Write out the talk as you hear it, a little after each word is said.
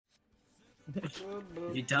If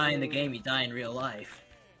you die in the game, you die in real life.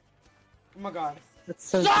 Oh my god. That's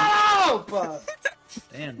so Shut up!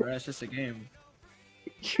 Damn, bro, it's just a game.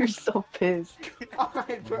 You're so pissed.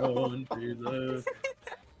 Alright, bro. Going through the...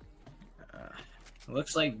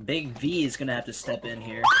 looks like Big V is gonna have to step in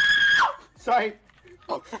here. Sorry.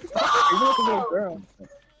 Alright,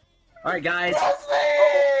 guys.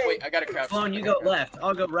 Oh, wait, I gotta crouch. Sloane, you go left.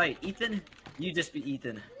 I'll go right. Ethan, you just be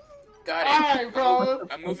Ethan. Got it. Alright, bro.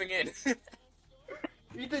 I'm moving in.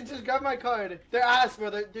 Ethan, just grab my card. They're ass, bro.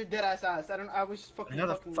 They're dead ass. I was just fucking. How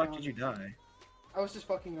the fucking fuck around. did you die? I was just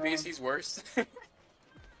fucking around. Because he's worse.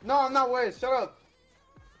 No, I'm not worse. Shut up.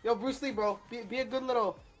 Yo, Bruce Lee, bro. Be a good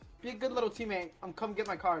little teammate. Come get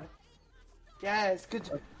my card. Yes, good.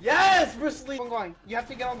 Yes, Bruce Lee. I'm going. You have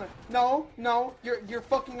to get on there. No, you're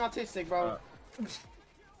fucking autistic, bro.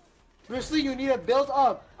 Bruce Lee, you need to build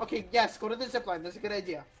up. Okay, yes, go to the zipline. That's a good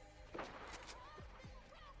idea.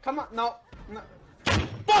 Come on, no.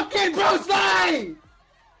 Fucking Bruce Lee!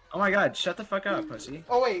 Oh my god, shut the fuck up, pussy.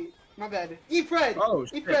 Oh wait, my bad. Fred. Oh,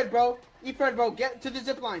 shit. Fred, bro. Fred, bro. Get to the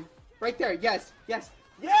zipline. Right there. Yes. Yes,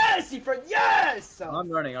 Fred. Yes. I'm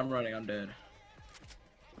running. I'm dead.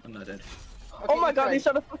 I'm not dead. Okay, Oh my god, Fred. they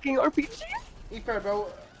shot a fucking RPG? Fred, bro.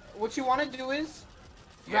 What you want to do is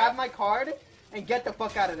grab my card and get the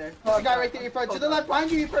fuck out of there. There's a guy right there, Fred. To the left,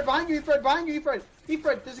 behind you, Fred. Behind you, Fred.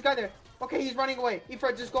 There's a guy there. Okay, he's running away.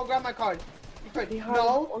 Fred, just go grab my card. Fred,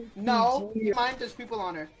 no. Mind, there's people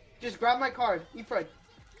on her. Just grab my card. Fred.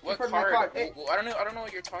 What Fred, card? my card. Well, I don't know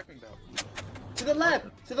what you're talking about. To the left.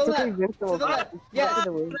 To the left. Yes.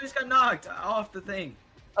 I just got knocked off the thing.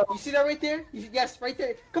 You see that right there? Yes, right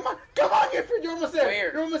there. Come on, Fred. You're almost there.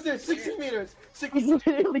 Where? You're almost there. 60 meters. 60 He's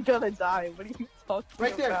literally gonna die. What are you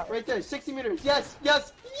talking about? Right there. 60 meters. Yes. Fred,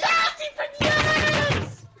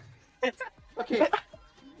 yes! Okay.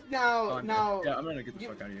 Now. Yeah, I'm gonna get the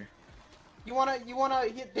fuck out of here. You wanna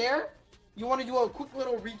hit there? You wanna do a quick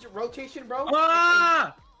little rotation, bro?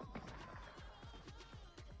 Ah!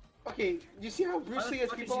 Okay, you see how Bruce Lee has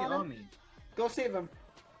people on him? me? Go save him.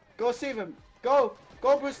 Go,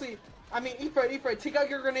 Bruce Lee. I mean, Fred, take out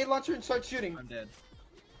your grenade launcher and start shooting. I'm dead.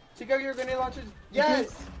 Take out your grenade launchers.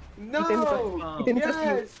 Yes! No! Ethan,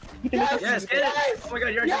 Yes! Yes, get it! Oh my god,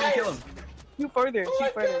 you're actually gonna kill him. You further. Oh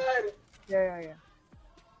my god! Yeah.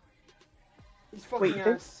 He's fucking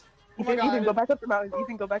Ethan? ass. Oh my Ethan, god. go back up the mountain.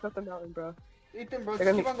 Ethan, go back up the mountain, bro. Ethan, bro,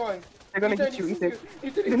 They're just gonna- keep on going. They're gonna get you, Ethan.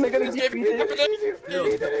 Ethan, They're gonna get you, Ethan.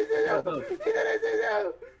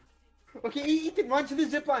 Ethan. Okay, Ethan, run to the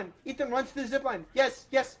zipline. Yes,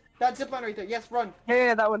 that zipline right there. Yes, run.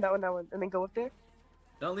 Yeah, that one. And then go up there.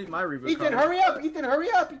 Don't leave my reboot. Ethan, hurry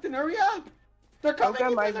up. They're coming,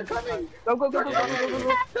 grab mine. They're coming. Go. They're Go coming.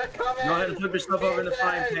 ahead and flip yourself over in the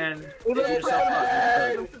frying pan. Flip Ethan! yourself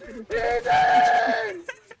up. Ethan!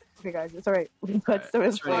 Okay, guys, it's alright. Let's do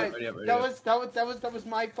it. Alright. Ready up. That was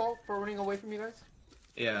my fault for running away from you guys.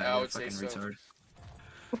 Yeah, I you're would say fucking so. retard.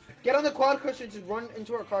 Get on the quad cushion, just run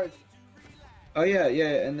into our cards. Oh yeah,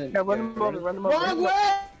 and then... Yeah, run them over. Wrong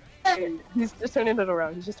way! He's just turning it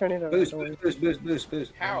around. Boost.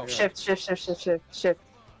 How? Shift.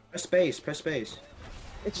 Press space.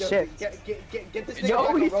 It's Yo, shift. Get this nigga Yo, back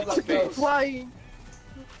on he's Roblox, just bro. flying.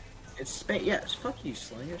 It's space. Yeah, fuck you,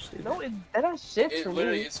 Slayer. Stupid. No, that ain't shift It for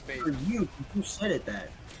literally me. is space. For you said it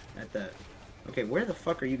at that. Okay, where the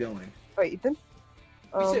fuck are you going? Wait, Ethan?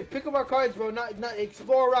 We said pick up our cards, bro. Not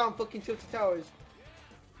explore around fucking Tilted Towers.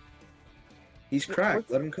 He's cracked.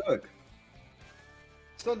 Let him cook.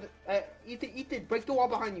 So, Ethan, break the wall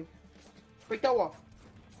behind you. Break that wall.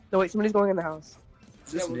 No, wait, somebody's going in the house.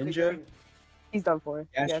 Is this Yeah, we'll ninja? take He's done for.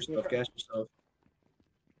 Gas Yeah, yourself.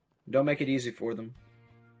 Don't make it easy for them.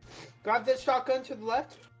 Grab that shotgun to the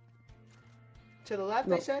left. To the left,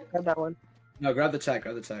 No, I said. grab that one. No, grab the tech.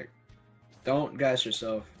 Don't gas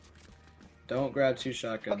yourself. Don't grab two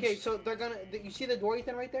shotguns. Okay, so they're gonna. You see the door,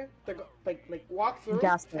 Ethan, right there? They're like walk through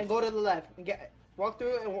Gas it. and go to the left and walk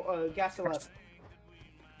through and gas the left.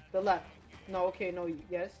 The left. No, okay, no,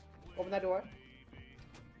 yes. Open that door.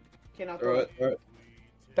 Okay, now throw it.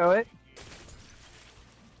 Throw it.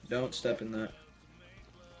 Don't step in that.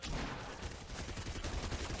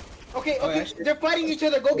 Okay, Oh, okay, actually- they're fighting each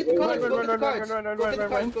other. Go get the cards. Run, Go get the run, cards. run, run, Go run, get the run,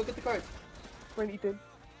 cards. run. Go get the cards. Run, Ethan.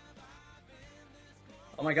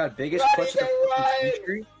 Oh my god, biggest Right, clutch of the right. fucking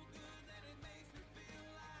century?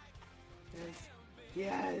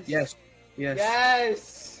 Yes.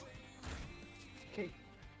 Yes. Okay.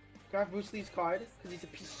 Grab Bruce Lee's card, because he's a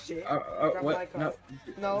piece of shit. What? my card.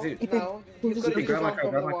 No, Dude. no. Ethan, He's gonna grab my jump card,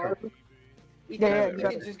 over grab the my wall. card. Ethan, Yeah, Ethan, you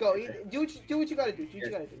got it. just go. Do what you gotta do.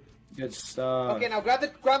 Good stuff. Okay, now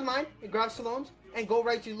grab mine and grab Salone's and go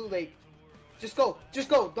right to Loot Lake. Just go. Just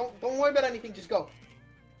go. Don't worry about anything. Just go.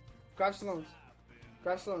 Grab Sloane's.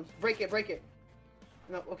 Grab Sloane's. Break it.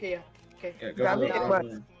 No. Okay. Yeah. Okay. Yeah, Grab go it, there. what?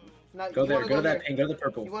 Now, Go you there. wanna Go to that there. pink. Go to the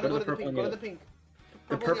purple. You wanna go to the pink. Go to the pink.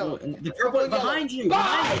 The purple. and yellow. The purple behind you.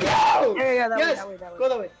 Behind you. Go! Yeah, that Yes. way, that way. Go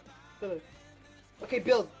that way. Go that way. Okay,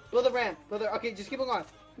 build a ramp. Okay, just keep on going.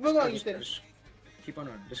 Keep on going, Ethan. Just keep on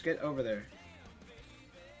running. Just get over there.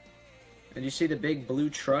 And you see the big blue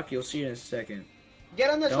truck? You'll see it in a second. Get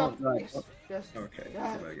on the Don't shop. drive. Yes. Yes. Okay.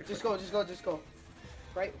 Yeah. Just go.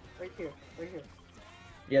 Right here.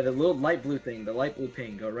 Yeah, the little light blue thing. The light blue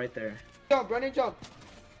ping. Go right there. Jump, run and jump.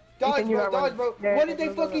 Dodge, Ethan, you're bro. not Dodge, running. bro. Yeah, What did they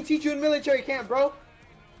go. fucking teach you in military camp, bro?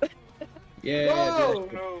 Yeah. Go!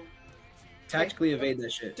 No. Tactically evade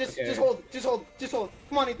that shit. Just okay. hold.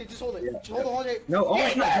 Come on, Ethan. Just hold it. Yeah, Just hold it. No, oh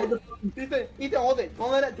Yes! my god. Hold the Ethan, hold it.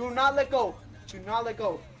 Don't let it. Do not let go. Do not let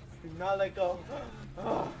go.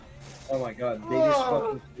 Oh my god. Biggest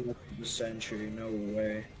fucking thing of the century. No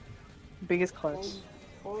way. Biggest clutch.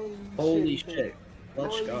 Holy shit.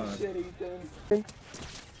 Clutch Holy god. shit, Ethan.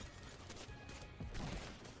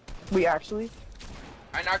 We actually?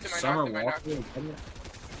 I knocked him. Summer I knocked him. walking.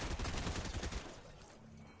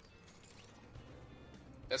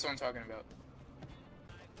 That's what I'm talking about.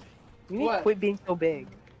 You need What? to quit being so big.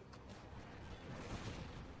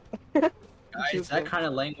 Guys, that kind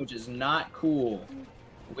of language is not cool.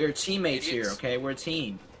 We're teammates here, Idiots. okay? We're a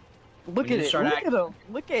team. Look We at need to it. start Look acting. at him.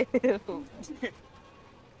 Look at him.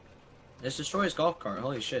 Let's destroy his golf cart.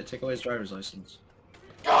 Holy shit. Take away his driver's license.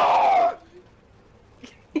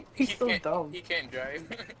 He's so dumb. He can't drive.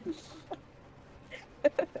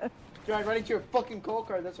 Drive right into your fucking coal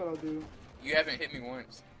card. That's what I'll do. You haven't hit me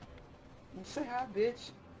once. You say hi,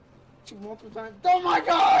 bitch. You multiple times. Oh my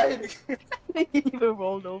god! He even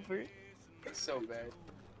rolled over. That's so bad.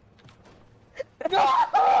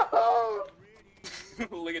 No!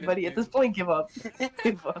 Look at Buddy, at this point, give up.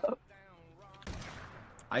 Give up.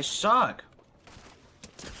 I suck.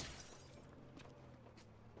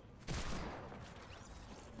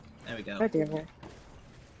 There we go. God damn it.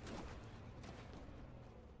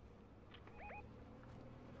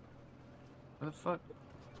 What the fuck?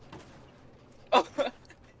 Oh.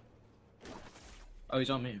 Oh, he's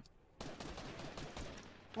on me.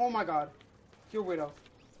 Oh my god. You're a widow.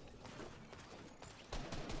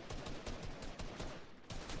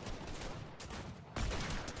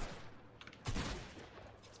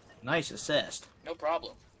 Nice assist. No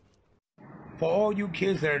problem. For all you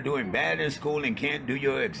kids that are doing bad in school and can't do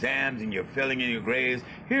your exams and you're failing in your grades,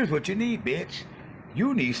 here's what you need, bitch.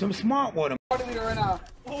 You need some smart water. Party leader right now.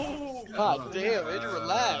 God damn, Andrew,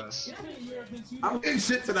 relax. I'm getting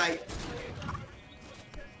shit tonight.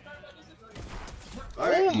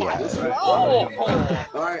 Oh my god.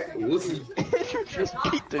 Alright, we'll see. Andrew just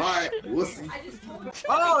beat the Alright, shit. we'll see.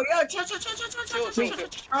 Oh, yo, chill.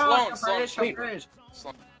 Sloane, Sloane.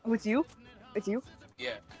 Oh, it's you? It's you?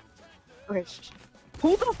 Yeah. Okay, shh.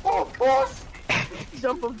 Who the fuck?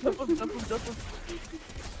 Jump him. You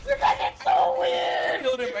guys are so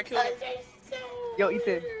weird. I killed him. Yo,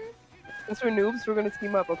 Ethan. Since we're noobs, we're gonna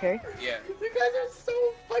team up, okay? Yeah. You guys are so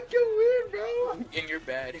fucking weird, bro. And you're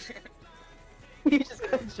bad. You just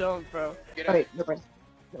got jumped, bro. Get Oh, out. wait, never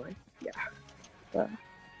mind. Yeah.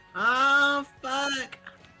 Oh, fuck.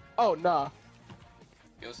 Oh, nah.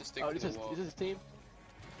 Yo, let's just stick Oh, to is the this, wall. is this his team?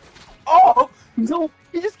 Oh! No!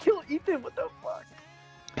 He just killed Ethan! What the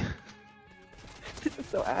fuck? This is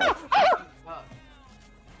so ass.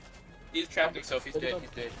 He's trapped himself. He's dead.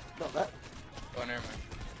 No, that. Oh, never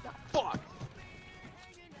mind. Fuck!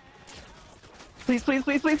 Please.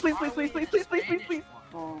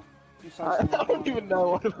 Oh, you I, sound so I don't even know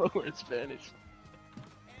what a word in Spanish.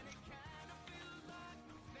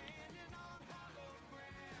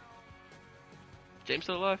 James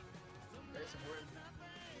still alive?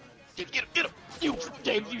 Get him! You,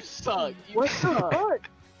 James, you suck! You, What the fuck?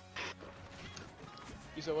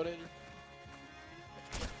 You said what, Andrew?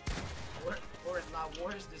 Or La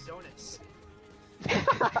Wars de Zonas.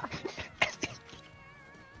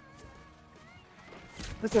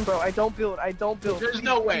 Listen, bro, I don't build. There's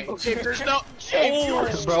no way. James, there's no. James, you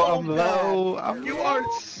are so bad. You are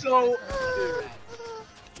so.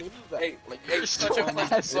 Dude. Hey, You're clutch up,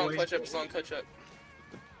 so Sloane, clutch up.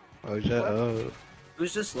 Oh, shut up.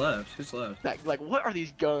 Who's just left? Who's left? Like, what are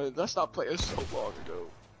these guns? I stopped playing so long ago.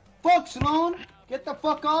 Fuck, Sloane! Get the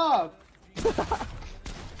fuck off!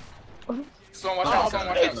 Sloane, watch out, Sloane,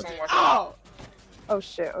 watch out. Ow! Oh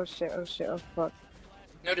shit, oh fuck.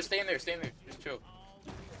 No, just stay in there, just chill.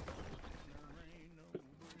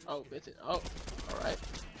 Oh, it's it. Oh, alright.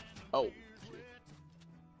 Oh.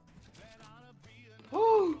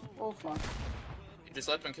 Oh fuck. Just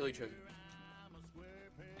let them kill each other.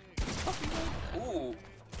 Ooh.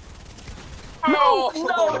 No,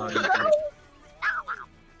 Oh!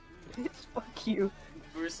 no. Fuck you.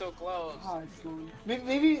 We were so close. Oh,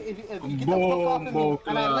 maybe if you get the fuck off of me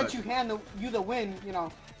and I let you hand the win, you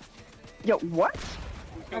know. Yo, what?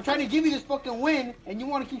 I'm trying to give you this fucking win, and you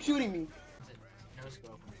want to keep shooting me.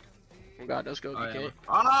 Oh god, let's go, Oh, DK. yeah.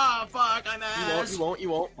 Ah, fuck, I'm ass. You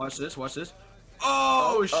won't. Watch this, watch this.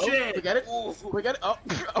 Oh, shit! Quick at it. Quick at it. Oh,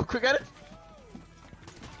 oh, quick at it.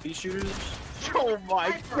 These shooters. Oh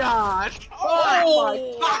my gosh.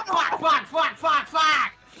 Oh!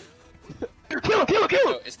 Fuck! Kill him.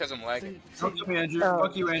 Yo, it's because I'm lagging. Fuck you, Andrew.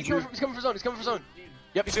 Fuck you, Andrew. He's coming for zone.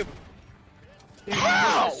 Yep, he's super.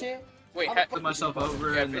 That shit. Wait, Put myself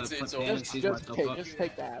over Yeah, and it's the over. panic sees myself up. Just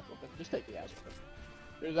take the ass with him. Just take the ass with him.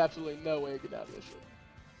 There's absolutely no way to get out of this shit.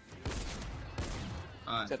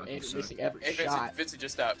 I Except fucking Andrew suck. missing every Hey, shot. Vincent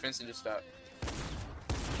just stopped. Vincent just stopped.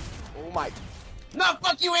 Oh my. No,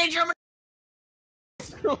 fuck you, Andrew!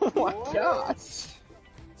 Oh my god.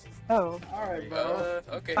 Oh. Alright, bro.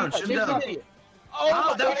 Okay. Oh, shoot him down.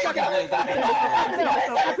 Oh, that was fucking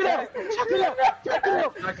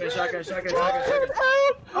Shotgun.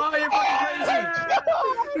 Oh, you're fucking crazy!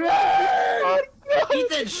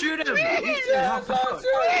 Ethan, shoot him!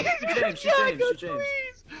 Ethan, shoot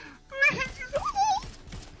James.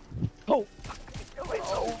 Oh.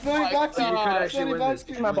 No, he got You could you. actually No, he win got this.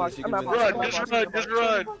 you. You could win this. You could win this. Just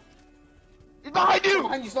run. He's behind you!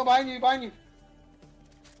 Behind you.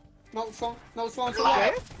 No, Sloane.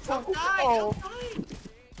 Okay. Oh.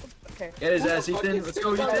 Okay. Get his ass, Ethan. Let's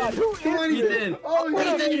go, Ethan. Come on, Ethan. Oh,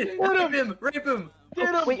 Ethan. Rape him.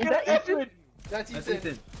 Wait, is that Ethan? That's That's Ethan.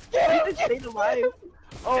 Ethan. Ethan stayed alive.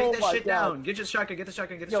 Oh Take that my shit god. down. Get your shotgun. Get the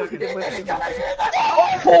shotgun. Yo, he did with me.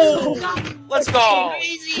 Let's go!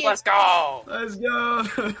 Let's go! Let's go.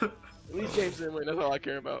 At least James didn't win. That's all I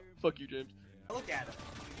care about. Fuck you, James. Look at him.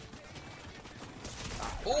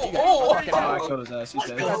 Oh! I killed his ass. He's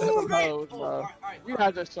dead. You guys are some hoes, bro. You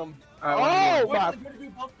guys are some. Alright, Oh my.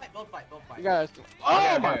 Both fight. You guys.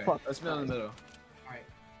 Oh my fuck. Let's middle in the middle.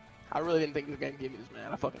 I really didn't think this game gave me this,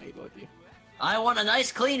 man. I fucking hate both of you. I want a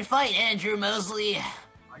nice clean fight, Andrew Mosley.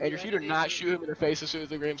 Andrew, you do not shoot him in the face as soon as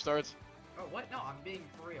the game starts. Oh, what? No, I'm being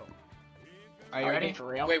for real. Are you ready? For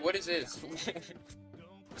real? Wait, what is this?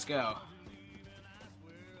 Let's go.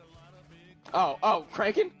 Oh,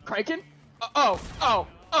 cranking? Oh. Oh!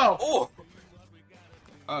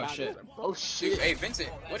 Oh shit. Oh Dude, shit. hey, Vincent,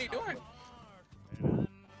 what are you doing?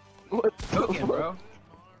 What? Cooking, bro.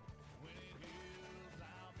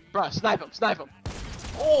 Bruh, snipe him.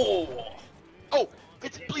 Oh! Oh,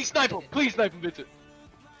 Vincent, please snipe him, Vincent.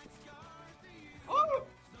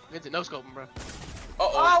 Vincent, no scope him, bro.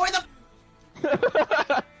 Uh-oh. where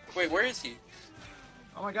the Wait, where is he?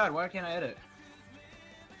 Oh my god, why can't I edit?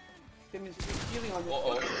 Tim is healing on this.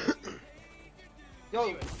 Uh-oh.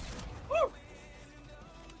 Yo.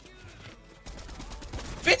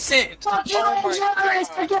 Vincent! Oh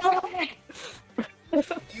my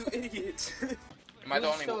god! You idiot! Am I the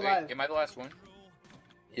You're only still one? alive. Am I the last one?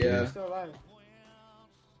 Yeah. He's still alive.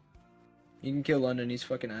 You can kill London. He's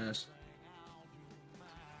fucking ass.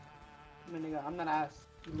 I mean, nigga, I'm not ass.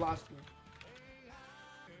 You lost me.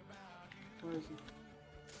 Where is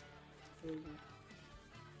he?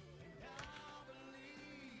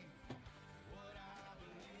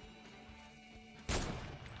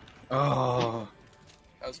 Oh.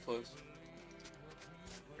 That was close.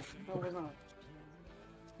 No, we're not.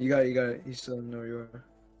 You got it. You still know where you are.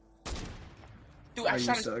 Dude, I Oh, you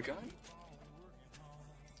shot his suck. gun?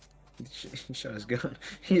 He shot his gun.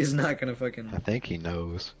 He is not gonna fucking. I think he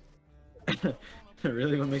knows.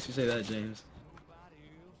 Really? What makes you say that, James?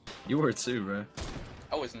 You were too, bro.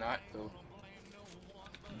 I was not, though.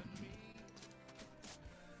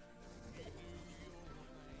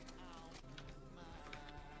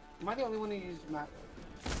 Am I the only one who used map?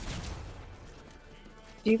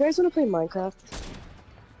 Do you guys want to play Minecraft?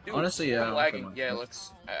 Dude, Honestly, yeah, I'm I'll lagging. play Yeah, Minecraft.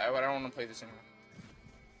 let's. I don't want to play this anymore.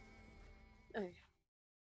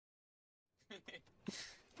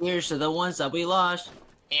 Here's to the ones that we lost.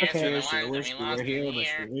 Here's to the Here's to the ones wish that we we lost were here, in but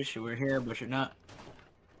here. you wish you were here, but you're not.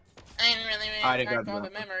 I really I miss got all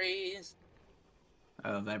that. the memories.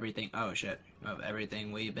 Of everything. Oh shit. Of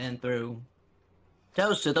everything we've been through.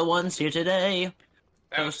 Toast to the ones here today.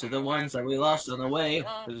 Toast to the ones that we lost on the way.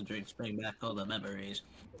 Those drinks bring back all the memories.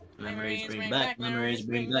 Memories bring back, memories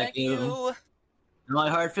bring back you. My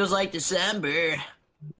heart feels like December.